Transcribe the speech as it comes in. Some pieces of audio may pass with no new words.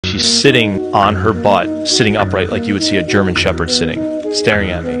she's sitting on her butt, sitting upright like you would see a German Shepherd sitting, staring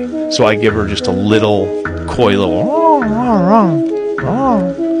at me. So I give her just a little coy little.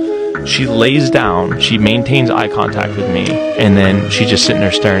 She lays down, she maintains eye contact with me, and then she's just sitting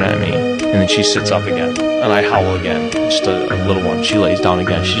there staring at me, and then she sits up again, and I howl again, just a little one. She lays down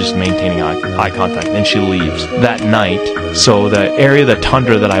again, she's just maintaining eye contact, and then she leaves. That night, so the area, the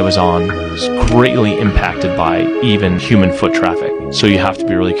tundra that I was on, was greatly impacted by even human foot traffic. So you have to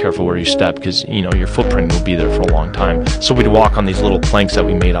be really careful where you step, because you know your footprint will be there for a long time. So we'd walk on these little planks that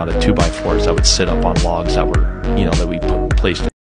we made out of 2x4s that would sit up on logs that were, you know, that we placed